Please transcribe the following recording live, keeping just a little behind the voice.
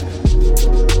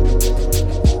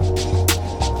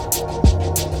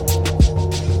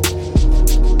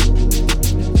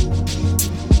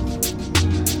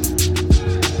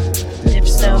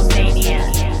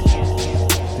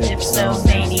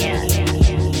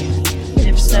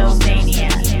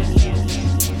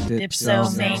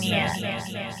Dipsomania.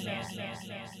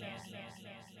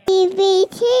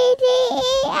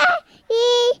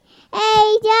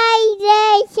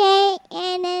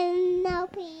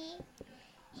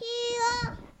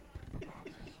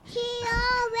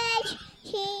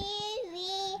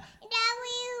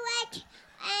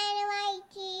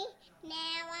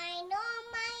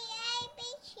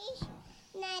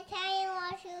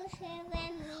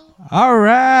 All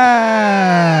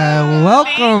right,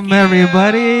 welcome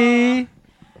everybody.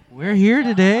 We're here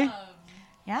today.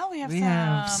 Yeah, we We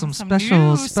have some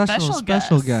new special guests.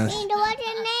 You know what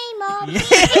the name of?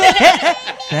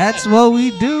 That's what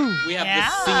we do. We have Yeah.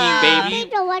 the singing baby.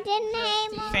 You know what the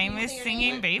name of? famous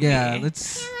singing baby. Yeah,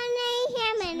 let's.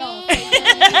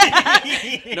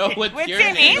 No, what's What's your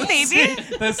your name, baby?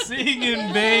 The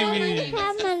singing baby.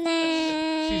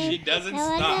 She doesn't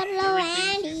stop.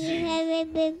 Everything she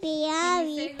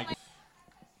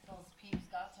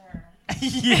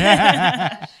sings.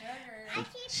 Yeah.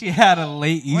 She had a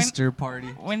late Easter party.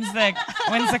 When's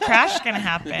the crash gonna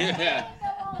happen? Yeah.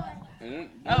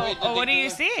 Oh, what do you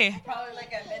see? Probably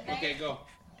like at midnight. Okay, go.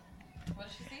 What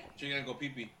did she see? She's gonna go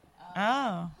pee-pee.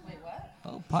 Oh, Wait, what?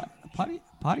 Oh, potty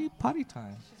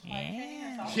time.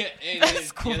 yeah. Yeah, hey, That's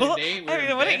the cool. other day we were I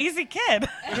mean, in what an bed. easy kid.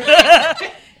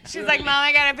 She's like, Mom,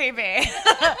 I gotta pee pee.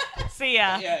 See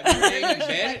ya. Yeah, we were laying in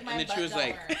bed, and then she was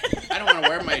like, I don't want to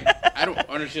wear my, I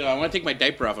want to take my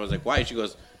diaper off. I was like, why? She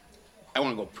goes, I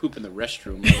want to go poop in the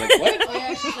restroom. I was like, what? Oh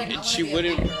yeah, she's like, And I'm she gonna be a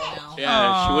wouldn't, big girl now.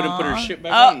 yeah, she wouldn't put her shit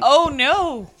back on. Oh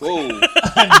no. Whoa.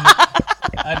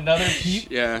 Another peep.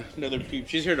 Yeah, another peep.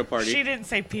 She's here to party. She didn't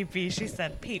say pee pee. She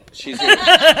said peep. She's here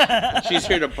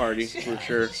to party, for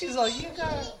sure. She's like, you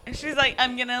got She's like,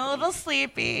 I'm getting a little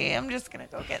sleepy. I'm just gonna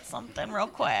go get something real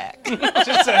quick.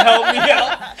 just to help me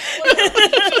out.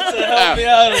 Just to help me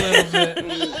out a little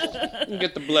bit.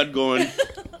 Get the blood going.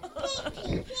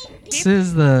 This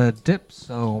is the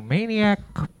Dipsomaniac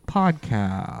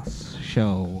podcast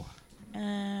show.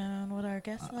 And would our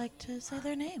guests like to say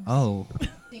their names? Oh,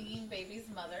 Singing baby's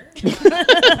mother.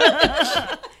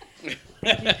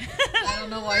 I don't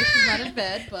know why she's not in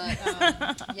bed, but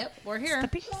yep, we're here. The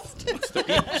peeps. The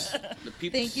peeps. The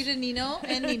peeps. Thank you to Nino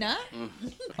and Nina.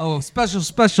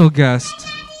 special guest.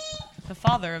 The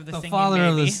father of the The singing father baby.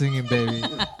 of the singing baby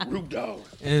Rube dog.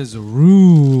 is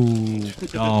Rudolph.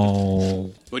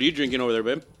 What are you drinking over there,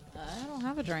 babe? I don't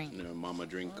have a drink. No, mama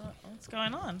drink. What's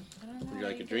going on? Would you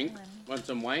like a drink? Want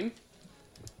some wine?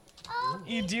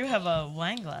 You do have a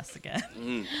wine glass again.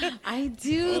 I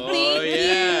do. Oh, Thank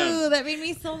yeah. you. That made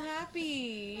me so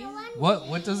happy.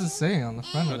 What does it say on the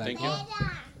front of that? thank you. glass?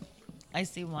 I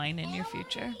see wine in your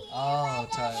future. Oh,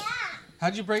 tight.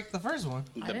 How'd you break the first one?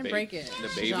 I didn't break it. The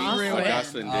baby. Jocelyn. Oh,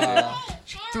 Jocelyn did it.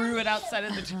 She threw it outside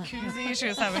of the jacuzzi. She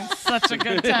was having such a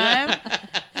good time.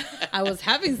 I was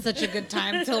having such a good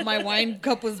time till my wine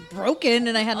cup was broken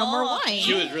and I had no more wine.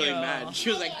 She was really mad. She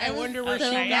was like, I wonder where so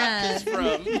she got mad. this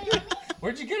from.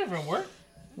 Where'd you get it from? Work?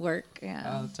 Work,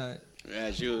 yeah. Oh, tight. Yeah,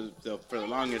 she was, for the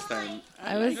longest time.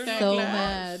 I was so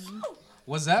mad.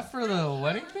 Was that for the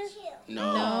wedding thing?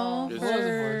 No. No, Just- What was it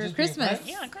for? for Just being Christmas. friends?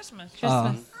 Yeah, Christmas.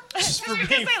 Just for Because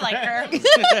being they like her.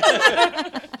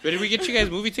 But did we get you guys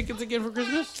movie tickets again for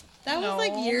Christmas? That was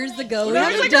like years ago. We That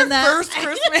haven't was like done our that. first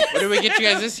Christmas. What did we get you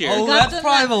guys this year? Oh, got that's them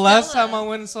probably at the last Stella. time I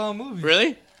went and saw a movie.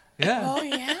 Really? Yeah. Oh,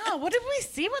 yeah. What did we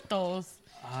see with those?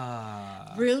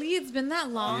 Ah. Really? It's been that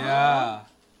long? Yeah.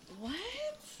 What?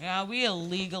 Yeah, we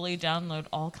illegally download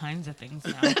all kinds of things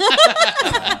now.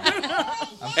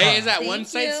 Hey, is that Thank one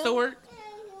site you. still work?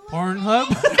 Pornhub?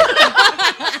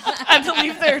 I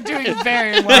believe they're doing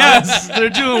very well. Yes, they're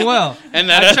doing well.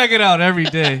 And I that, check it out every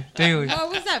day, daily. What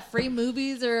was that? Free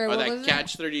movies or or what that was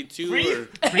Catch 32 or...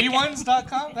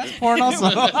 Freeones.com? That's porn also.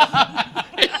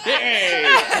 Hey!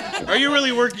 Are you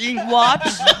really working? Watch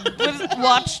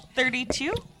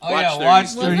 32? Oh Watch yeah,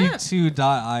 30.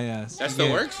 watch32.is. That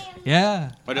still works?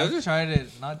 Yeah. Oh, does I it? tried it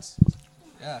not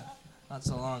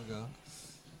so long ago.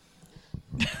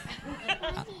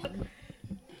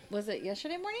 Was it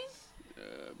yesterday morning?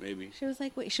 Maybe. She was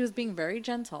like, wait, she was being very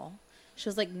gentle. She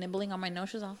was like nibbling on my nose.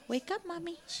 She was all, wake up,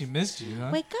 mommy. She missed you, huh?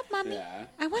 Wake up, mommy. Yeah.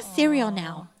 I want cereal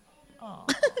now. Oh.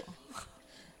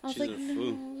 I was She's like, a no,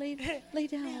 fool. lay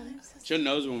down. She'll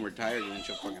knows when we're tired and then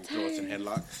she'll fucking throw us in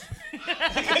headlocks.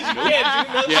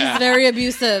 She's Yeah. very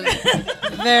abusive.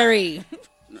 Very.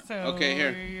 So Okay,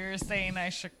 here. you're saying I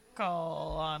should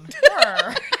call on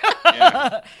her.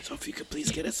 Yeah. So if you could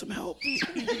please get us some help. You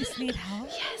just need help?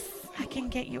 Yes. I can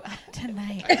get you up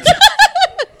tonight.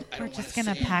 We're just going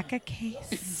to pack a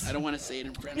case. I don't want to say it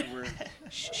in front of her.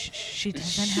 Shh, she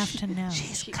doesn't have to know.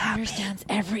 She understands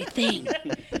everything.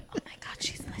 Oh my God,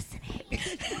 she's listening.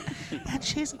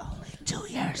 she's only 2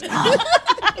 years old.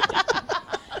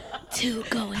 2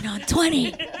 going on 20.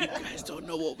 You guys don't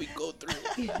know what we go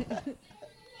through.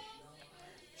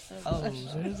 Oh,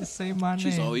 there's to say my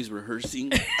She's name. always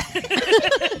rehearsing.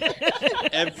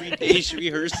 Every day she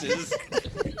rehearses.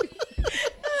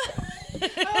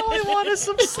 All I want is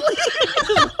some sleep.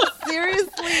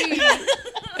 Seriously.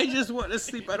 I just want to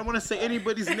sleep. I don't want to say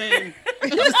anybody's name.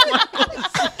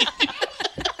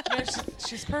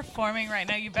 She's performing right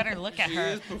now. You better look at She her.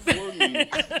 is performing.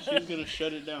 She's going to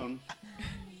shut it down.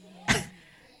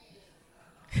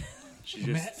 She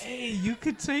Man, just... hey, you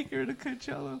could take her to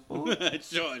Coachella, fool.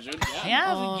 Sure,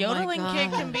 Yeah, Oh, the yodeling my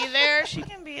kid God. can be there. She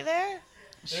can be there.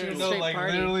 There's no, like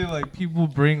party. literally like people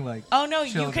bring like. Oh no,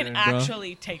 you children, can bro.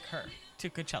 actually take her to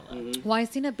Coachella. Well, I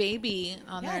seen a baby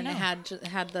on Yeah, there and I it know.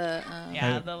 had the.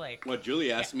 Yeah, the like. Well,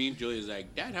 Julie asked me. Julie's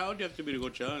like, Dad, how old do you have to be to go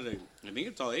Coachella? I was like, I think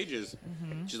it's all ages.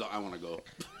 She's like, I want to go.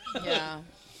 Yeah.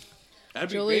 That'd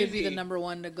be Julie would crazy. be the number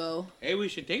one to go. Hey, we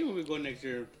should take it when we go next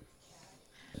year.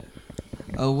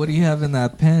 Oh, what do you have in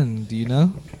that pen? Do you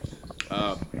know?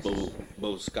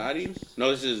 Boscotti? No,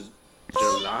 this is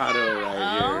gelato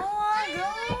right here.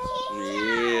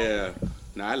 Yeah.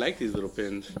 No, I like these little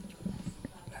pins.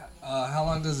 How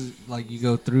long does it like you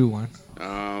go through one?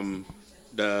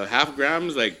 The half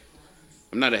grams, like,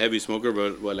 I'm not a heavy smoker,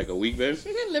 but what, like a week, babe?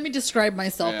 Let me describe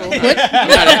myself Yeah. real quick.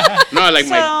 No, like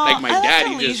So, my I dad,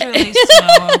 like to he just. leisurely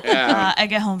smoke. Yeah. I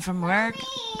get home from work.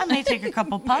 I may take a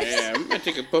couple puffs. Yeah, I'm gonna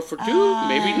take a puff or two,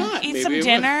 maybe not. Eat maybe some it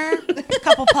dinner. A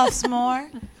couple puffs more.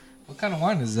 What kind of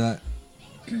wine is that?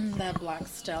 That black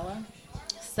Stella.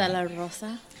 Stella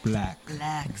Rosa. Black.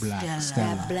 Black Black Stella.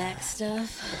 Stella. Black stuff.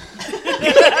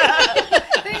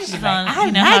 You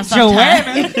know how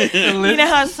sometimes, you know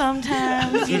how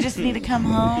sometimes you just need to come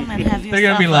home and have yourself They're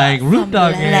gonna be like, Root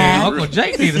Dog and black Uncle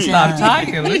Jake need to stop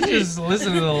talking. Let's just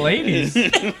listen to the ladies.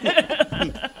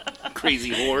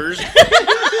 Crazy whores.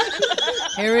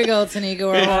 Here we go, Tanika.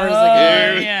 We're whores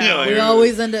again. yeah. We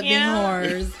always end up being Yeah.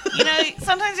 whores. You know,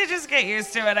 sometimes you just get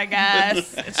used to it, I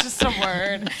guess. It's just a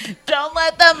word. Don't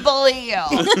let them bully you.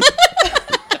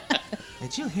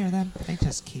 Did you hear them? They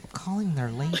just keep calling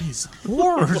their ladies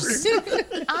whores.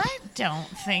 I don't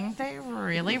think they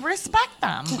really respect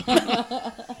them.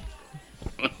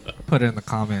 Put it in the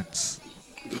comments.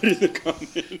 Put in the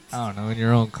comments. I don't know, in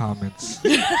your own comments.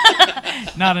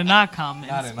 Not in our comments.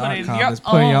 Not in Put our in comments.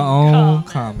 Put in your own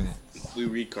comment. We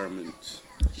read comments,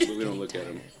 but we don't look at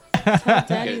them.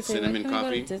 Daddy Get said, cinnamon when can we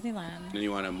coffee. go to Disneyland? Then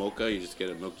you want a mocha, you just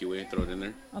get a Milky Way, throw it in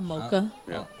there. A mocha.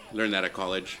 Yeah. Learned that at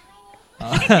college.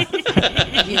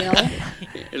 Yale.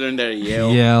 I learned that at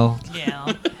Yale. Yell. Yeah.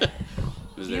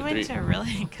 Was You there went to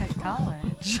really good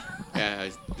college. Yeah,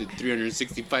 I did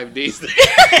 365 days there.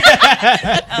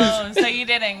 Oh, so you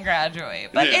didn't graduate.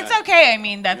 But Yeah. it's okay. I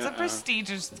mean, that's a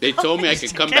prestigious They told me I college could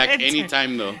to come get back into.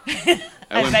 anytime though.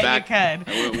 I went bet back.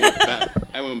 you could.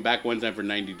 I went back one time for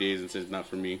 90 days and said it's not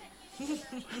for me.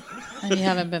 And you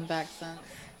haven't been back since.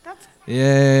 That's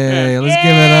Yay, let's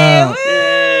give it up.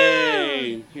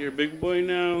 Yay! You're a big boy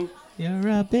now. You're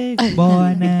a big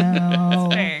boy now.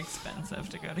 very expensive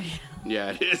to go to.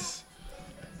 Yeah, it is.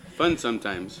 Fun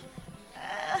sometimes.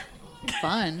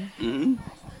 Fun. Mm-hmm.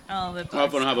 Oh, the I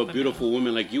often have a beautiful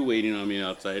woman like you waiting on me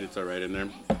outside. It's all right in there.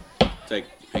 It's like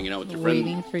hanging out with your friends.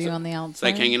 Waiting for you on the It's outside.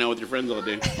 like hanging out with your friends all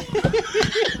day.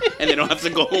 And they don't have to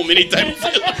go home anytime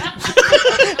soon.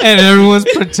 And everyone's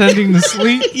pretending to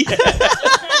sleep.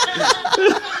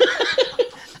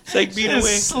 It's like being away.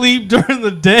 Just sleep during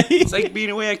the day. It's like being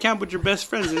away at camp with your best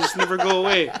friends. They just never go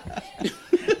away.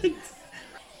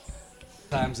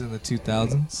 Times in the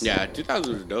 2000s. Yeah,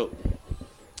 2000 was dope.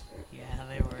 Yeah,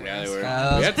 they were. Yeah, they were.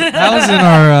 That was in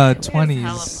our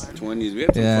 20s. 20s. We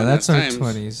had some Yeah, fun that's ass our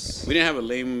times. 20s. We didn't have a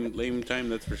lame time,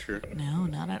 that's for sure. No,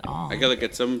 not at all. I gotta look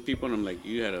at some people and I'm like,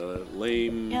 you had a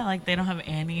lame. Yeah, like they don't have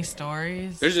any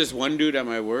stories. There's this one dude at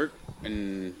my work,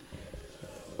 and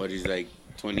he's like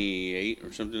 28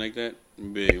 or something like that.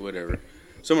 Maybe, whatever.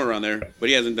 Somewhere around there. But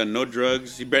he hasn't done no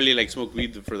drugs. He barely like smoked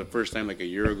weed for the first time like a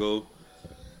year ago.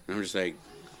 And I'm just like,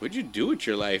 what'd you do with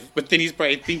your life? But then he's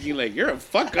probably thinking like, you're a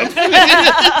fuck up.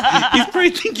 He's probably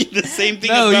thinking the same thing.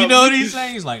 No, about you know what me. he's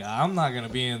saying? He's like, I'm not going to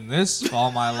be in this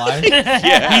all my life.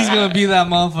 He's going to be that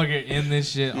motherfucker in this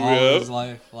shit all Yep. his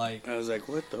life. Like, I was like,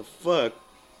 what the fuck?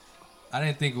 I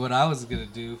didn't think what I was going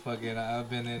to do. Fucking, I've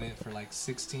been in it for like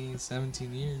 16,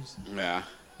 17 years. Yeah.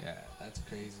 Yeah, that's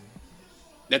crazy.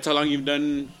 That's how long you've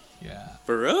done Yeah,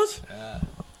 for us? yeah.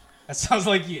 That sounds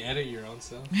like you edit your own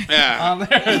stuff. Yeah. On there.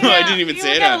 No, I didn't even you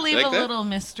say it gotta out. leave Like a that? little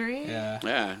mystery. Yeah.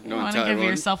 Yeah. You Don't want tell to give everyone.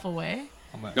 yourself away.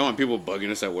 Don't want people bugging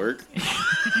us at work.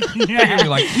 You're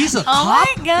like, he's a Oh cop? my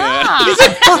god!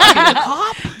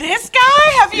 This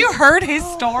guy? Have you heard his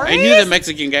story? I knew the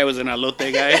Mexican guy was an elote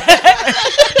guy.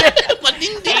 Ding,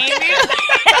 ding, ding,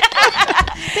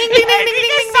 ding, ding,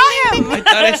 ding, saw him. I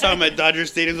thought I saw him at Dodger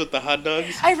Stadiums with the hot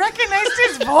dogs. I recognized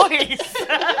his voice.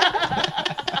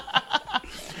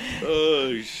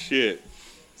 Oh, shit.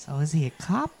 So is he a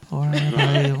cop or a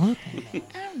elote?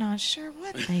 I'm not sure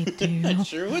what they do. Not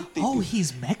sure what the... Oh,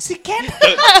 he's Mexican?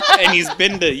 And he's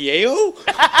been to Yale?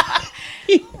 Oh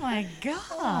my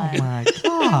god. Oh my I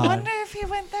god. wonder if he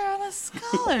went there on a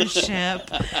scholarship.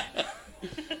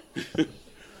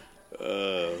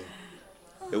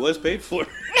 It was paid for.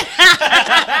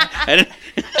 It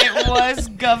was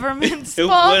government It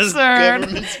was sponsored.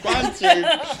 government sponsored.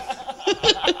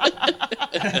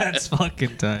 That's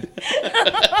fucking tight.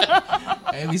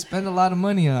 Hey, we spend a lot of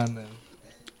money on them.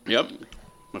 Yep.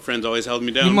 My friends always held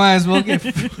me You down. might as well get.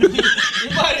 You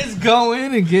might just go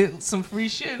in and get some free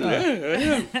shit. Huh?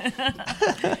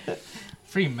 Yeah.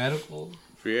 Free medical.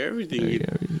 For everything. You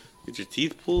get your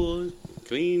teeth pulled,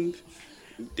 cleaned,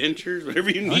 dentures, whatever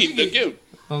you need. They'll give.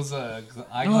 Those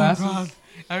eyeglasses. Oh, God.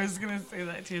 I was going to say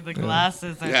that too. The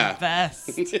glasses are Yeah. the best.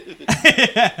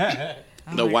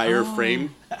 The wire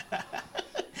frame.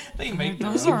 They make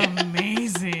Those are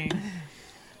amazing.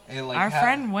 And like Our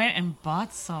friend went and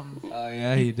bought some. Oh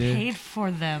yeah, he did. Paid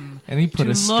for them. And he put to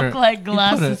a strap. look like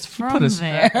glasses from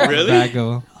there. Really?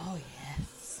 Bago. Oh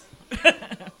yes.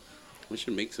 We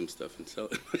should make some stuff and sell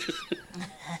it.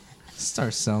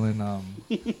 Start selling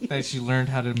that you learned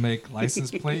how to make license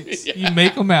plates. Yeah. You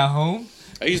make them at home.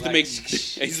 I used to make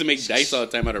dice all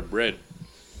the time out of bread.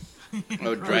 I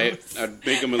would I'd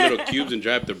make them in little cubes and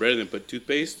dry up the bread and then put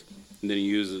toothpaste. And then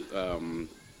you use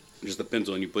just a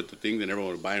pencil and you put the things and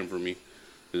everyone would buy them for me.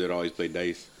 Because they'd always play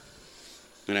dice.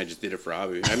 And I just did it for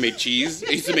hobby. I made cheese.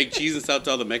 I used to make cheese and sell it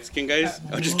to all the Mexican guys.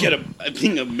 I would just get a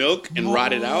thing of milk and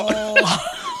rot it out.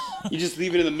 You just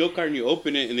leave it in the milk carton, you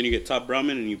open it, and then you get top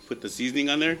ramen and you put the seasoning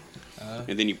on there.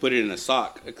 And then you put it in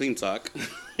a clean sock.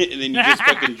 And then you just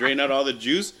fucking drain out all the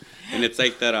juice. And it's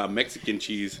like that Mexican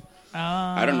cheese.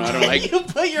 I don't know. I don't like it. You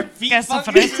put your feet Queso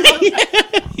fucking fresco.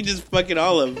 You just fucking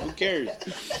olive. Who cares?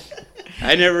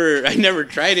 I never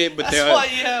tried it, but they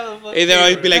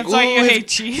always be like, That's why you "Oh, hate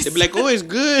cheese." they'd be like, "Oh, it's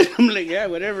good." I'm like, "Yeah,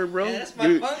 whatever, bro. Yeah, that's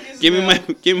my fungus give me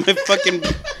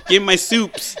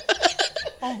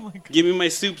Oh my god. give me my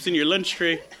soups in your lunch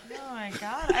tray." Oh my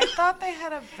god. I thought they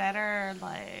had a better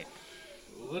like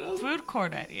food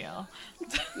court at Yale.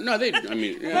 No, yeah.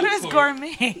 But it was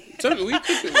gourmet.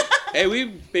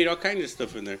 We made all kinds of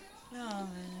stuff in there. Oh man.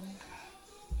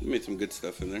 We made some good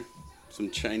stuff in there. Some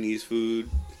Chinese food.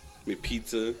 Made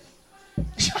pizza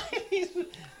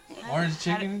orange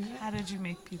chicken. How did you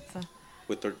make pizza?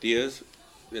 with tortillas.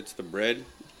 That's the bread.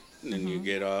 And then you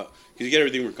get because you get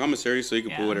everything from commissary, so you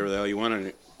can put whatever the hell you want on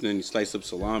it. And then you slice up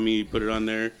salami, put it on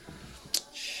there.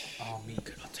 Oh, me.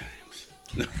 Good old times.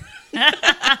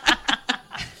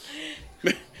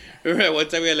 Remember that one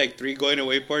time we had like 3 going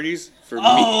away parties for me?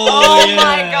 Oh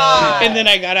my god. And then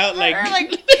I got out We're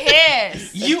like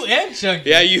pissed. You and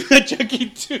Chucky. Yeah, you had Chucky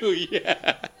too,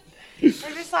 yeah. We're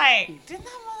just like, didn't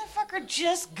that motherfucker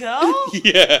just go?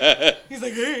 Yeah. He's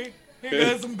like, hey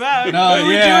guys, I'm back. No, what are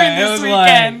we yeah, doing it this was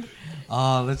weekend?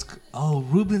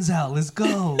 Ruben's out. Let's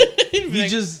go. He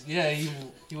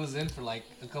was in for like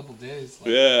a couple days. Like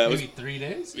maybe 3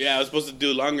 days. Yeah, I was supposed to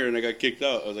do longer and I got kicked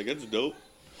out. I was like, that's dope.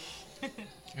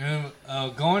 And,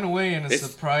 going away in a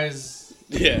surprise.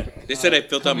 Yeah, they said I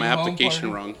filled out my coming home application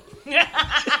party. wrong.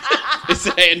 They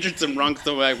said I entered some wrong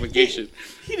stuff in my application.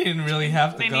 He didn't really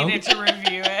have to They go. needed to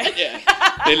review it. Yeah,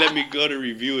 they let me go to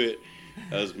review it.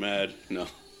 I was mad. No.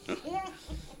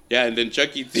 Yeah, and then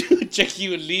Chucky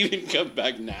would leave and come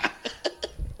back. Nah.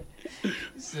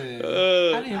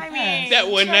 I mean, That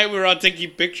one night we were all taking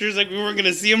pictures like we weren't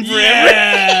gonna see him forever.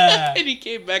 Yeah. And he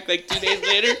came back like 2 days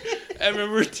later. I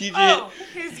remember TJ. oh,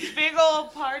 his big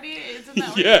old party, isn't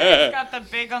that where Yeah. you guys got the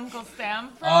big Uncle Sam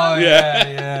from? Oh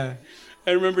yeah.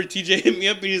 I remember TJ hit me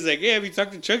up and he's like, "Hey, have you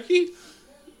talked to Chucky?"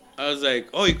 I was like,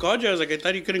 "Oh, he called you?" I was like, "I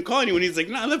thought he couldn't call anyone." He's like,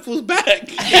 "Nah, that fool's back."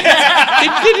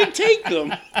 It didn't take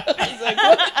him. I was like,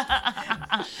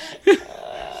 "What?"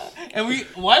 And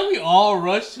why we all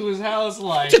rushed to his house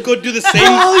like To go do the same.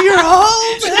 oh, you're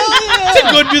home. To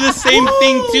go do the same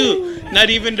thing too. Not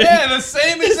even to. Yeah, the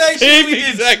same exact shit we did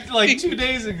exact like thing. 2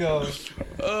 days ago.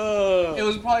 It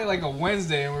was probably like a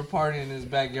Wednesday, and we're partying in his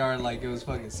backyard like it was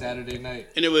fucking Saturday night.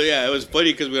 And it was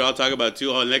funny because we'd all talk about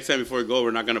too. Oh, next time before we go,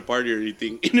 we're not gonna party or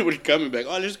anything. And it would come and be like,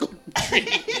 "Oh, let's go drink."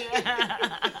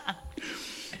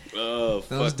 Oh,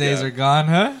 Those fuck days yeah. are gone,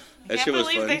 huh? That I shit can't was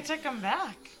believe fun. they took him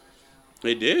back.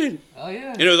 They did, Oh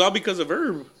yeah. and it was all because of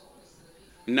Herb.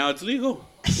 And now it's legal.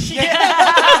 Yeah.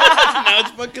 Now Now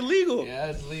it's fucking legal. Yeah,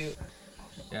 it's legal.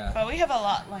 Yeah. But we have a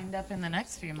lot lined up in the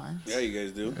next few months. Yeah, you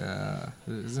guys do.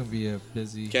 It's gonna be a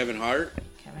busy. Kevin Hart.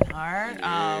 Kevin Hart.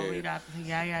 Yeah. We got the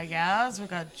Yeah. We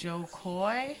got Joe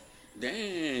Coy.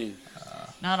 Dang.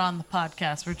 Not on the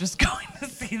podcast. We're just going to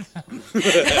see them.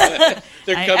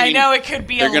 They're coming. I know it could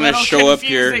be a They're gonna little show up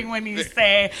here. confusing when you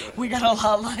say we got a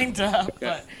lot lined up,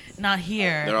 but not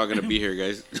here. They're all gonna be here,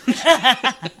 guys.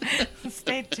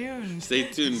 Stay tuned. Stay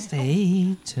tuned.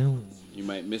 Stay tuned. You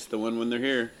might miss the one when they're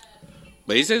here.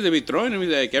 But he says they be throwing them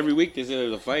like every week. They say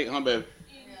there's a fight, huh, babe?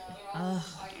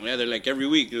 Yeah, they're like every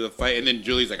week there's a fight, and then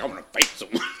Julie's like, "I want to fight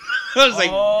someone." I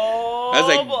was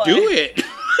like, boy. "Do it,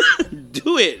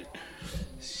 do it."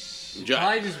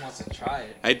 I just wants to try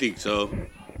it. I think so.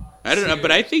 I don't know, but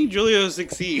I think Julia will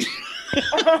succeed.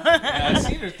 Yeah, I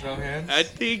seen her throw hands. I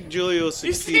think Julia will You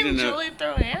succeed seen in Julie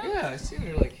throw hands? Yeah, I seen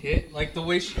her like hit, like the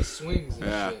way she swings and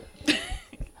Yeah. shit.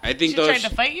 I think She though. tried to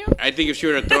fight you? I think if she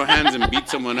were to throw hands and beat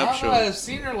someone up, I don't know, she'll. I've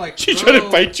seen her like. She throw- tried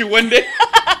to fight you one day.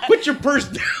 Put your purse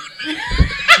down. You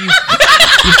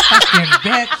fucking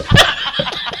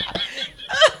bitch.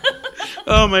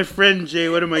 Oh, my friend Jay,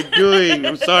 what am I doing?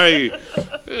 I'm sorry.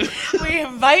 We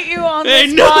invite you on Hey,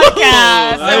 this no!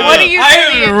 podcast. And what do you I do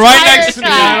have the it right entire next to me.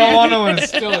 I don't time? want no one to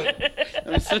steal it.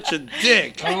 I'm such a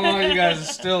dick. I don't want you guys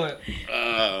to steal it.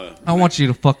 I want you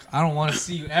to fuck. I don't want to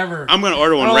see you ever. I'm gonna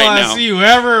order I one don't right want to now. see you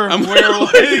ever I'm wear gonna-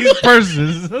 one of these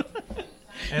purses.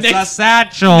 It's a Next-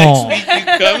 satchel. You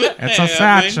come? It's Hey, a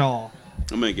satchel.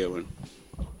 I'm gonna get one.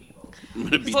 I'm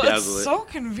gonna So bedazzle it's it. so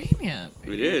convenient.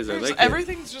 It is. I There's- like it.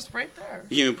 everything's just right there.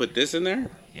 You can even put this in there.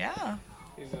 Yeah.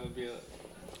 He's gonna be like,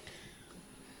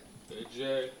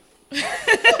 Jay.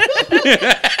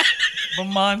 But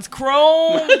mine's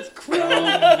chrome.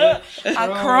 I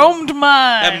chromed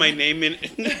mine. Have my name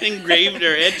engraved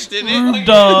or etched in it. Rude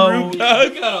dog. Rude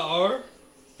dog. You got an R?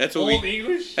 That's what Old we.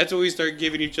 English? That's what we start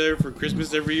giving each other for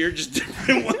Christmas every year. Just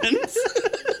different ones.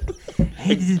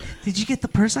 Hey, did you get the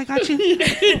purse I got you?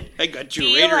 I got you Do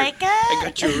a you Raider. like it? I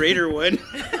got you a Raider one.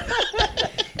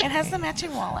 It has the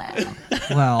matching wallet.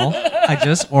 Well, I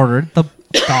just ordered the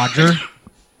Dodger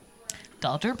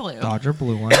Dodger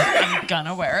blue. one. I'm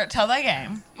gonna wear it till the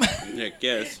game. I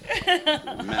guess.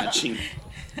 Matching.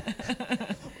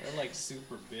 They're like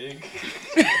super big.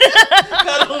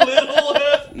 Got a little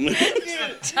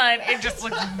left. Tiny. It just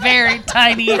looks very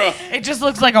tiny. It just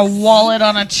looks like a wallet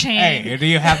on a chain. Hey, do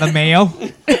you have the mayo? You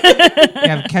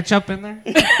have ketchup in there?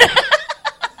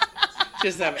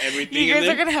 Just have everything You in guys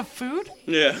there. are gonna have food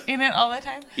Yeah. in it all the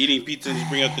time? Eating pizza and just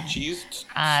bring out the cheese.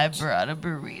 I brought a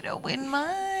burrito in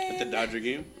At the mine. Dodger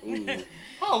game. Ooh.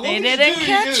 Oh, They didn't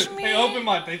catch me.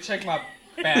 They check my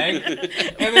bag,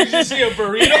 and then you see a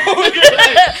burrito.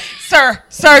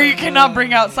 Sir, you cannot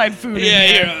bring outside food in Yeah,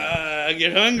 here. I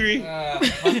get hungry.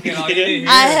 Fucking, I'll eat it here.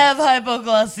 I have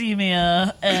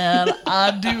hypoglycemia and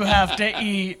I do have to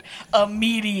eat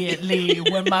immediately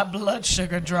when my blood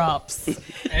sugar drops.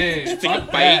 Hey, Take a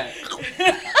fuck bite.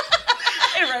 that.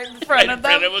 Right in front of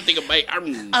Fred, I them. will take a bite.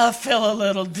 I feel a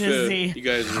little dizzy. You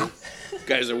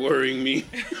guys are worrying me.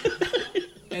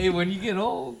 Hey, when you get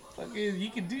old, fucking, you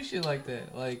can do shit like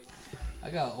that. Like, I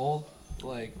got old,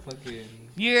 like, fucking...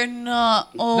 You're not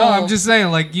old. No, I'm just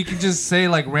saying, like, you can just say,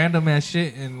 like, random ass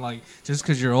shit, and, like, just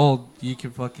because you're old, you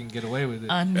can fucking get away with it.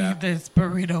 I need this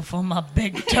burrito for my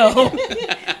big toe.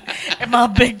 And my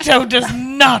big toe does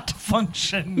not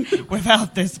function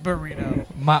without this burrito.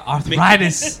 My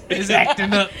arthritis is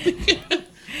acting up.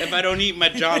 If I don't eat, my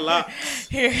jaw locks.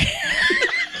 Here.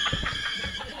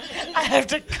 I have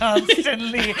to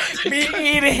constantly be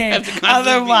eating.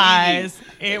 Otherwise,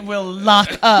 it will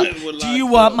lock up. It will Do lock you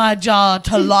want up. my jaw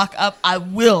to lock up? I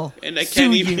will. And I sue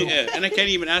can't even. you. Yeah, and I can't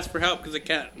even ask for help because I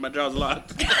can't. My jaw's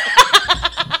locked.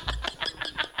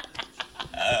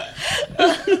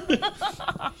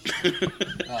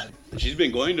 She's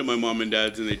been going to my mom and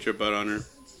dad's and they trip out on her.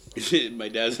 My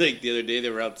dad's like, the other day they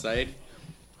were outside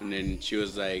and then she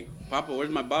was like, Papa, where's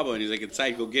my baba? And he's like,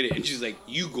 inside, go get it. And she's like,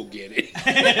 you go get it.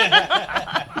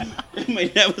 And my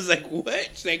dad was like, what?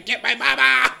 She's like, get my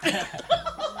baba.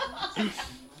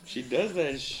 She does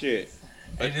that shit.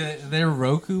 Hey, their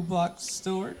Roku blocks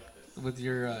still work with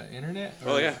your internet?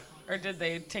 Oh, yeah. Or did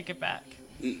they take it back?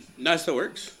 No, it still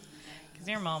works. Because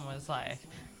your mom was like,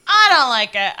 I don't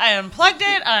like it. I unplugged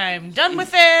it. I'm done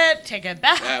with it. Take it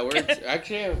back. Yeah, it works.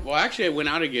 Actually, I went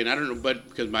out again. I don't know, but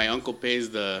because my uncle pays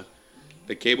the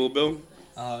cable bill,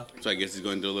 so I guess he's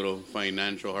going through a little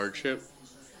financial hardship.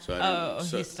 So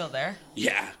He's still there?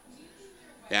 Yeah,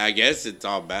 I guess it's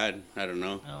all bad. I don't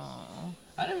know. Oh.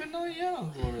 I didn't even know you had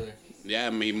uncle over there. Yeah, I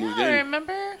mean, he moved I in.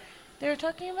 remember they were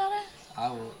talking about it?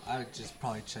 I would just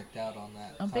probably checked out on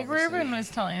that. Big conversation. Ruben was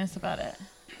telling us about it.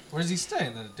 Where's he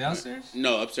staying? The downstairs?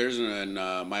 No, upstairs in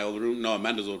my old room. No,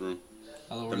 Amanda's old room.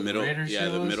 Oh, The middle. Yeah,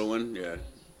 the middle one. Yeah.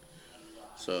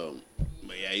 So,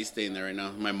 but yeah, he's staying there right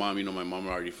now. My mom, my mom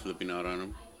already flipping out on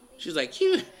him. She's like,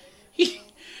 he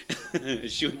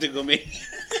she went to go make.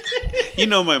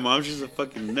 My mom, she's a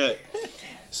fucking nut.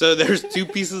 So there's 2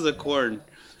 pieces of corn,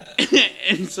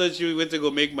 and so she went to go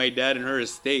make my dad and her a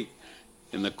steak.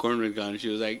 And the corn was gone. She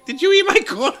was like, "Did you eat my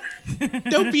corn?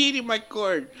 Don't be eating my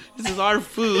corn. This is our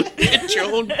food. It's your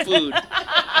own food."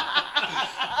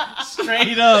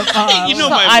 Straight up. My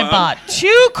mom. I bought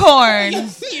 2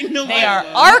 corns. They are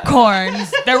mom. our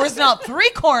corns. There was not 3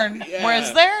 corn. Yeah.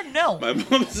 Was there? No. My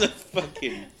mom's a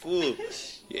fucking fool.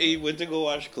 Yeah, he went to go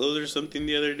wash clothes or something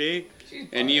the other day,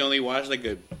 and he only washed like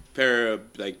a pair of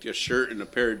a shirt and a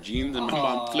pair of jeans, and my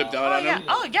mom flipped out on him.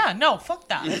 Oh yeah, no, fuck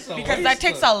that. a Because that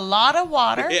takes a lot of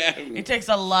water. Yeah. It takes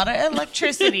a lot of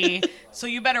electricity. So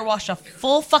you better wash a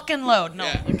full fucking load. No,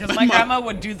 Yeah. because My my mom- grandma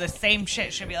would do the same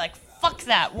shit. She'd be like, "Fuck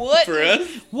that! What? For us?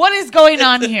 What is going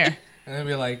on here?" And they'd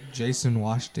be like, Jason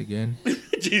washed again.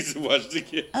 Jason watched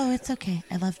again. Oh, it's okay.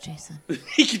 I love Jason.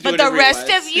 He could do But the whatever he rest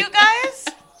wants. of you guys,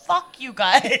 fuck you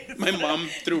guys. My mom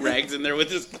threw rags in there with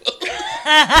his clothes.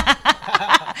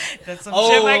 That's some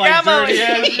shit my grandma would dirty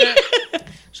ass do. shit.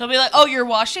 She'll be like, "Oh, you're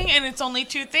washing, and it's only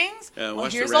 2 things. Yeah, Well,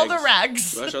 wash here's the all the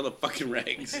rags." Wash all the fucking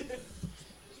rags.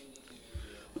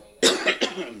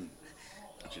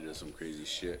 She does some crazy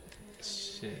shit.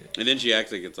 Shit. And then she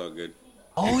acts like it's all good.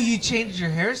 Oh, you changed your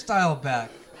hairstyle back.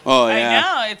 Oh, I yeah.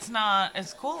 know it's not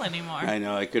as cool anymore. I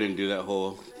know. I couldn't do that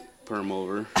whole perm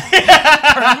over.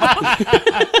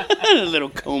 A little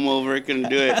comb over. I couldn't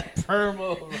do it. Perm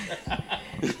over.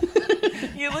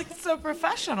 You look so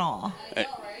professional.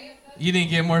 You didn't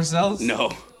get more cells?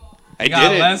 No. I You got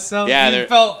didn't. less cells? Yeah, You they're-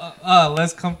 felt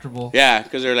less comfortable. Yeah,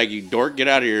 because they're like, "You dork, get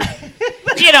out of here."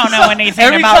 You don't know anything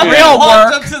Every about time you real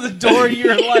walked work. up to the door,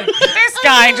 you're like, This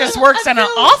guy just works in an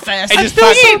office. I just He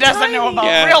thought so doesn't know about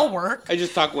Yeah. real work. I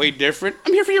just talk way different.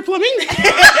 I'm here for your plumbing.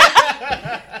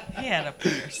 He had a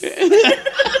purse.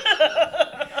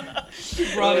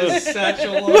 brought his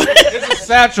satchel over. It's a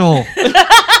satchel.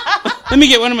 Let me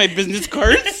get one of my business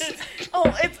cards. Oh,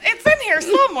 it's in here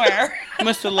somewhere. I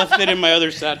must have left it in my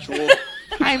other satchel.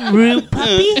 I'm rude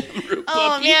puppy. Rude Oh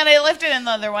puppy. man, I left it in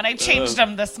the other one. I changed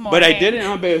them this morning. But I didn't,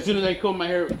 huh, babe? As soon as I combed my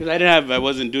hair, because I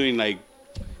wasn't doing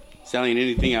selling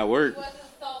anything at work.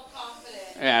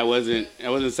 Yeah, I wasn't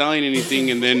selling anything,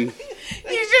 and then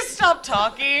You just stopped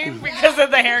talking because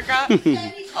of the haircut. Hey,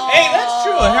 that's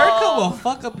true. A haircut will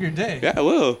fuck up your day. yeah, I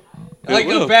will. It Like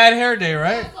will. a bad hair day,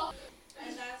 right?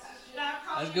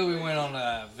 That's good. We went on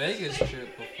a Vegas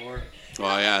trip before.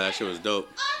 Oh yeah, that shit was dope.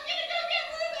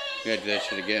 We gotta do that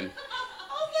shit again.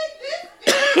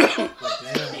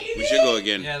 We should go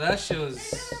again. Yeah, that shit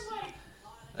was.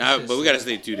 But we gotta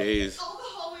stay 2 days.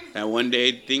 That 1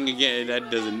 day thing again,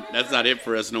 that's not it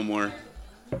for us no more.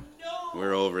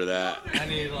 We're over that. I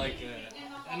need like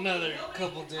another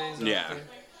couple days. out Yeah.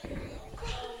 there.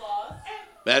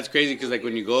 That's crazy because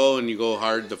when you go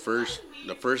hard the first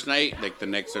night, the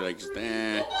next are just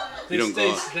They you don't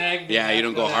stay go. stagnant Yeah, you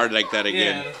don't go after hard like that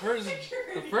again. Yeah,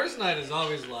 the first night is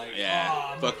always like, Yeah,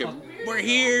 oh, I'm fucking, we're going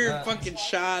here, nuts. fucking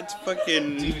shots,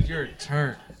 fucking. Dude, you're a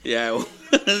turn. Yeah, it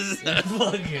was.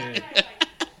 Fucking,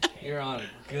 you're on a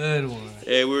good one.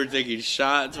 Hey, we were taking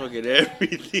shots, fucking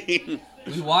everything.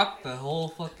 We walked the whole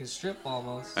fucking strip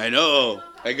almost. I know.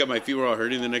 I got my feet were all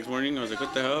hurting the next morning. I was like,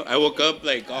 what the hell? I woke up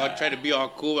I tried to be all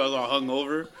cool. I was all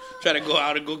hungover, trying to go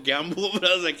out and go gamble, but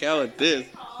I was like, hell at this.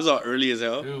 It was all early as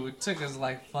hell. Dude, it took us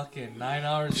like fucking 9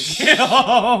 hours to get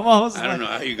almost. I don't know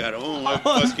how you got home. I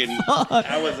was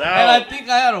And I out. think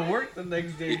I had to work the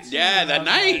next day too. Yeah, and that I was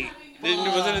night.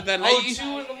 like, Wasn't it that oh, night? 2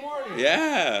 in the morning.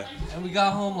 Yeah. And we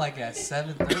got home like at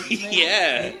 7:30.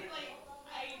 Yeah.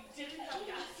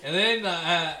 And then,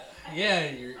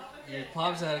 your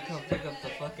pops had to come pick up the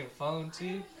fucking phone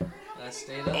too. And I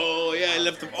stayed up. Oh, yeah, I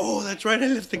left the... Oh, that's right, I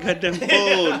left the goddamn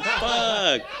phone.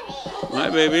 Fuck.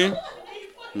 My baby.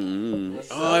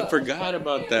 Oh, I forgot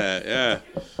about that. Yeah.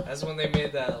 That's when they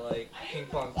made that like ping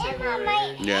pong table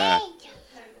right here. Yeah.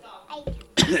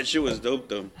 That shit was dope,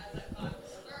 though.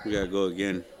 We gotta go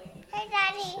again. Hey,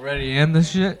 Daddy. Ready to end the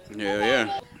shit?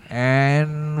 Yeah.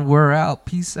 And we're out.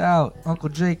 Peace out. Uncle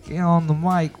Jake on the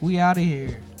mic. We out of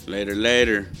here.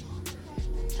 Later.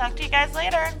 Talk to you guys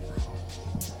later.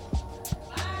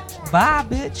 Bye,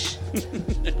 bitch.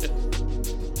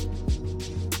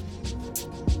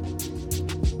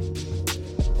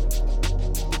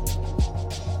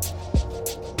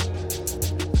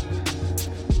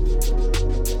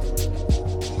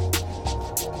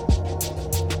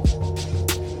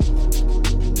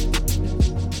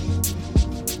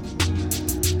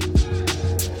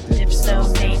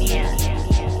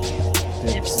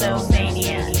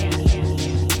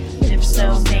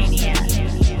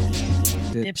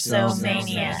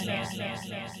 Dipsomania.